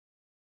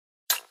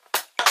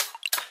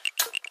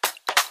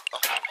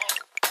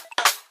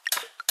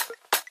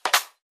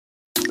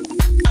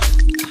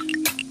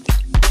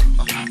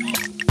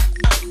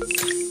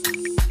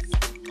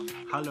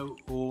Hello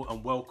all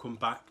and welcome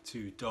back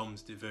to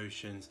Dom's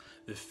Devotions.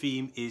 The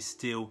theme is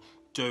still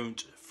don't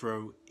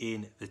throw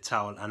in the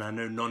towel, and I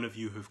know none of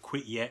you have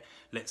quit yet.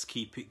 Let's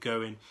keep it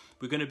going.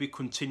 We're going to be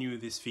continuing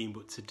this theme,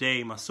 but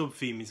today my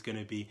sub-theme is going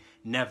to be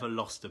never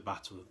lost a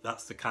battle.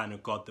 That's the kind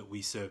of God that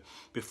we serve.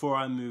 Before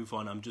I move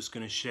on, I'm just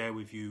going to share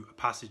with you a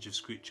passage of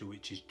scripture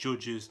which is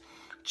Judges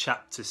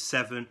chapter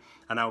 7,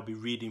 and I'll be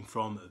reading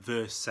from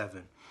verse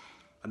 7.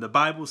 And the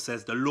Bible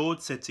says, the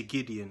Lord said to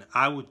Gideon,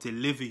 I will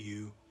deliver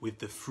you with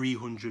the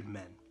 300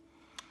 men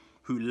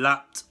who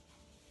lapped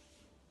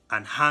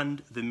and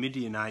hand the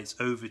Midianites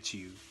over to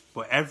you,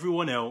 but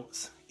everyone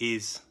else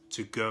is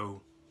to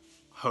go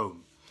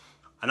home.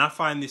 And I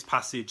find this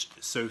passage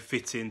so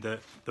fitting that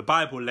the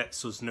Bible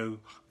lets us know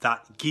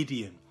that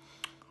Gideon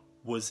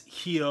was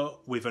here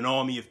with an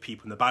army of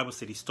people. And the Bible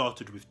said he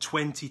started with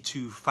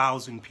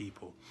 22,000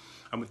 people.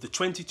 And with the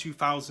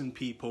 22,000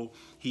 people,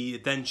 he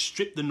then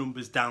stripped the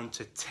numbers down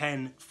to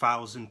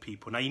 10,000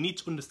 people. Now, you need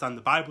to understand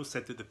the Bible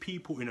said that the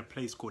people in a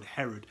place called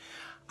Herod,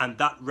 and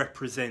that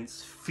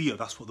represents fear.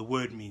 That's what the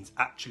word means,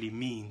 actually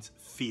means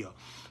fear.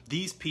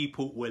 These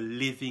people were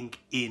living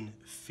in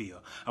fear.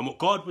 And what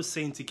God was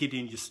saying to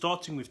Gideon, you're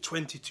starting with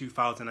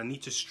 22,000. I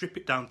need to strip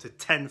it down to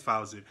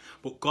 10,000.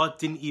 But God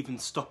didn't even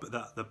stop at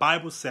that. The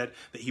Bible said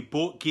that he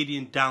brought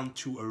Gideon down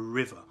to a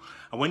river.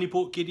 And when he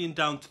brought Gideon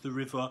down to the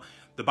river,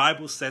 the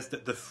Bible says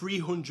that the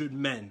 300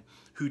 men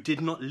who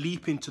did not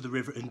leap into the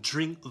river and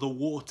drink the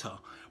water,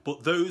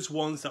 but those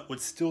ones that would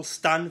still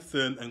stand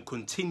firm and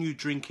continue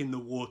drinking the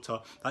water,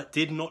 that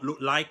did not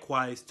look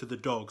likewise to the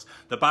dogs.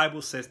 The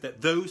Bible says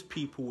that those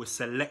people were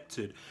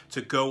selected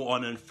to go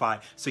on and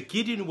fight. So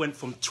Gideon went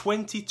from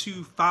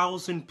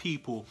 22,000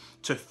 people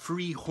to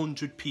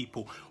 300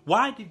 people.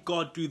 Why did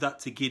God do that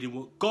to Gideon?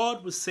 Well,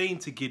 God was saying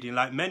to Gideon,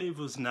 like many of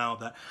us now,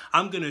 that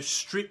I'm going to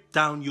strip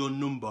down your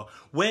number.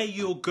 Where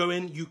you're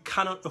going, you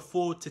cannot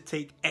afford to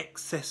take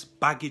excess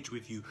baggage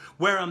with you.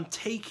 Where I'm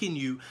taking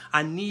you,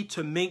 I need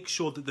to make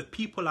sure that the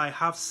people I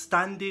have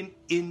standing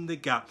in the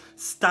gap,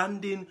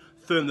 standing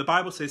firm. The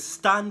Bible says,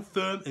 stand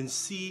firm and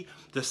see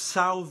the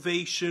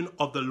salvation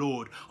of the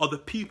Lord, or the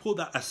people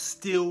that are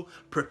still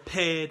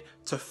prepared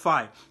to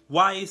fight.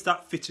 Why is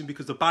that fitting?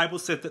 Because the Bible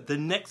said that the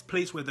next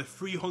place where the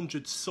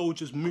 300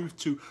 soldiers moved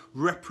to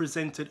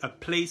represented a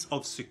place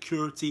of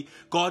security.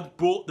 God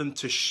brought them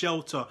to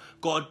shelter.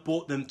 God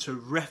brought them to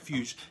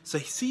refuge. So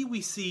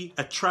we see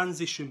a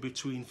transition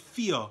between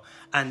fear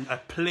and a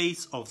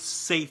place of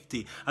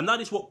safety. And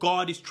that is what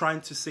God is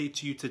trying to say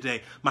to you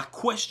today. My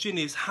question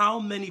is, how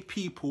many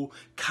people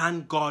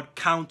can God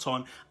count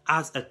on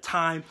as a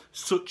time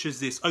such as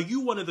this? Are you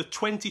one of the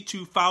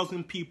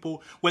 22,000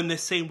 people when they're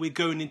saying we're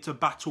going into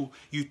battle,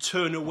 you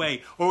turn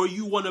away? Or are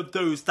you one of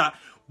those that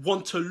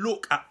want to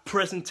look at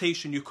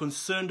presentation? You're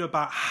concerned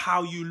about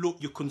how you look.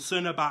 You're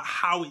concerned about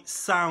how it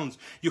sounds.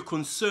 You're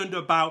concerned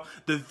about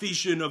the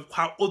vision of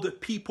how other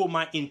people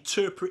might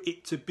interpret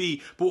it to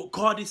be. But what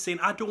God is saying,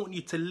 I don't want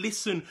you to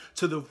listen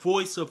to the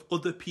voice of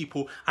other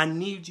people. I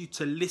need you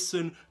to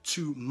listen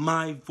to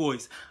my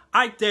voice.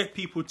 I dare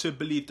people to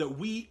believe that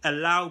we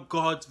allow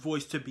God's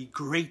voice to be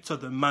greater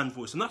than man's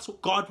voice. And that's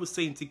what God was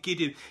saying to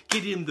Gideon.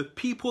 Gideon, the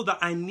people that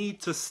I need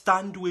to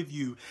stand with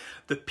you,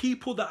 the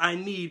people that I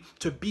need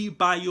to be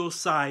by your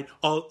side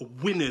are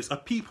winners, are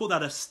people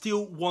that are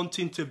still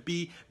wanting to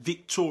be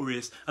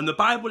victorious. And the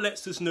Bible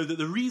lets us know that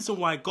the reason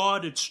why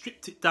God had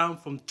stripped it down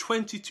from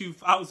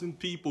 22,000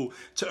 people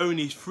to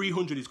only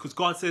 300 is because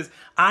God says,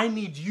 I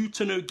need you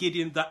to know,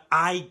 Gideon, that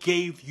I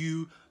gave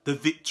you the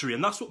victory.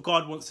 And that's what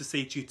God wants to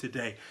say to you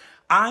today.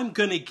 I'm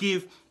going to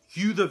give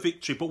you the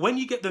victory. But when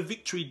you get the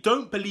victory,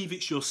 don't believe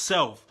it's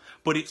yourself,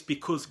 but it's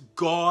because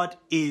God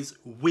is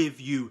with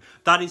you.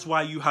 That is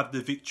why you have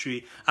the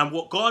victory. And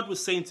what God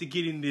was saying to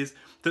Gideon is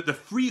that the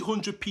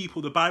 300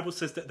 people, the Bible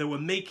says that they were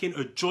making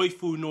a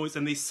joyful noise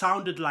and they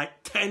sounded like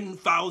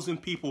 10,000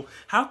 people.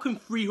 How can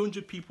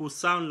 300 people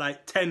sound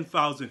like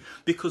 10,000?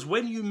 Because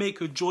when you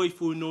make a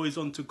joyful noise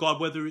unto God,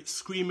 whether it's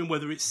screaming,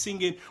 whether it's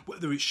singing,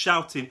 whether it's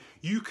shouting,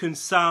 you can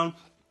sound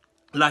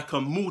like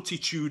a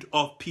multitude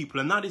of people.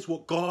 And that is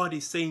what God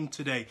is saying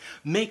today.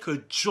 Make a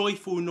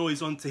joyful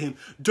noise unto him.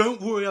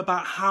 Don't worry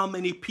about how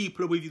many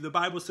people are with you. The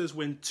Bible says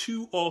when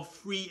 2 or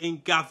 3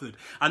 are gathered,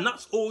 and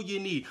that's all you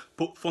need.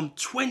 But from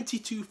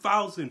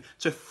 22,000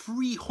 to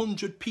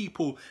 300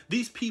 people,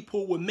 these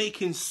people were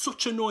making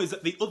such a noise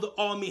that the other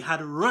army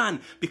had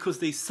ran because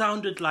they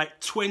sounded like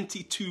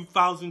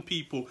 22,000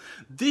 people.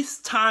 This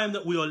time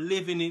that we are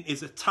living in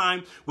is a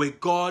time where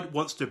God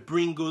wants to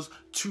bring us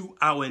to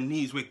our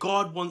knees, where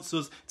God wants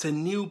us to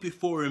kneel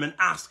before him and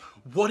ask,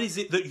 what is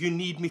it that you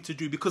need me to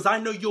do? Because I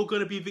know you're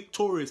going to be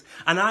victorious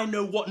and I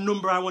know what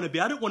number I want to be.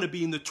 I don't want to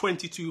be in the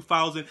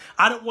 22,000.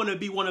 I don't want to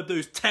be one of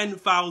those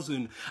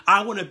 10,000.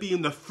 I want to be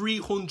in the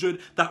 300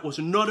 that was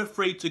not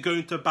afraid to go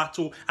into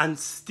battle and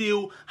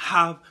still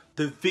have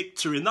the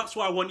victory. And that's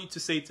what I want you to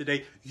say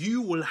today.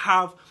 You will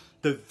have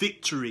the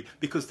victory,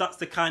 because that's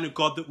the kind of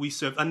God that we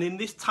serve. And in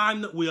this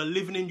time that we are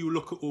living in, you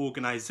look at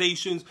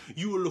organizations,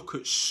 you will look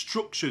at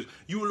structures,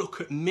 you will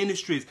look at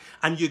ministries,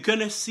 and you're going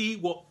to see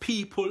what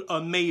people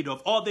are made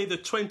of. Are they the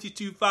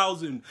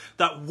 22,000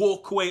 that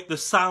walk away at the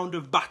sound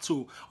of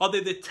battle? Are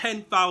they the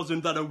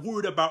 10,000 that are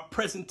worried about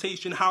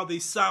presentation, how they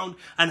sound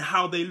and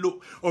how they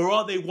look? Or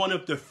are they one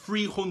of the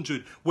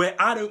 300 where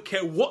I don't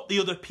care what the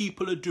other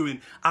people are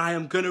doing, I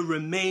am going to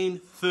remain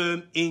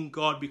firm in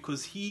God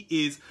because he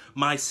is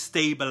my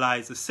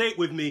stabilizer? Say it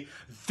with me: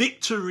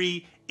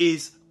 victory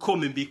is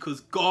coming,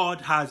 because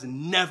God has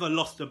never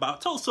lost a battle.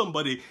 Tell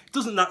somebody,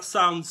 doesn't that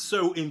sound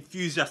so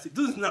enthusiastic?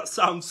 Doesn't that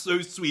sound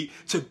so sweet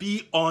to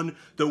be on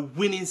the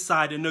winning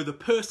side and know the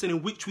person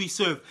in which we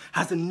serve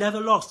has never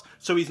lost,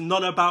 so he's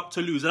not about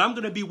to lose? And I'm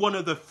going to be one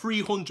of the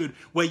 300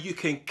 where you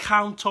can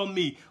count on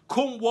me.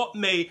 Come what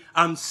may,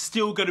 I'm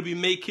still going to be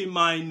making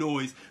my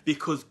noise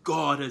because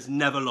God has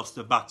never lost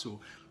a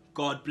battle.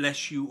 God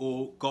bless you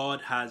all.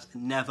 God has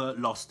never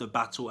lost a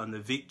battle, and the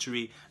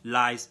victory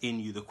lies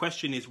in you. The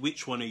question is,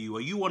 which one are you?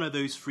 Are you one of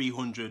those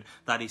 300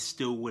 that is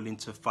still willing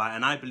to fight?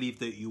 And I believe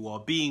that you are.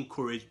 Be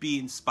encouraged, be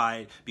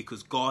inspired,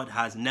 because God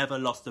has never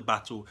lost a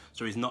battle,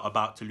 so he's not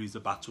about to lose a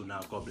battle now.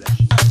 God bless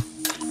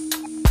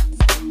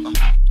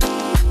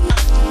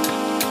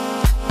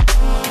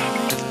you.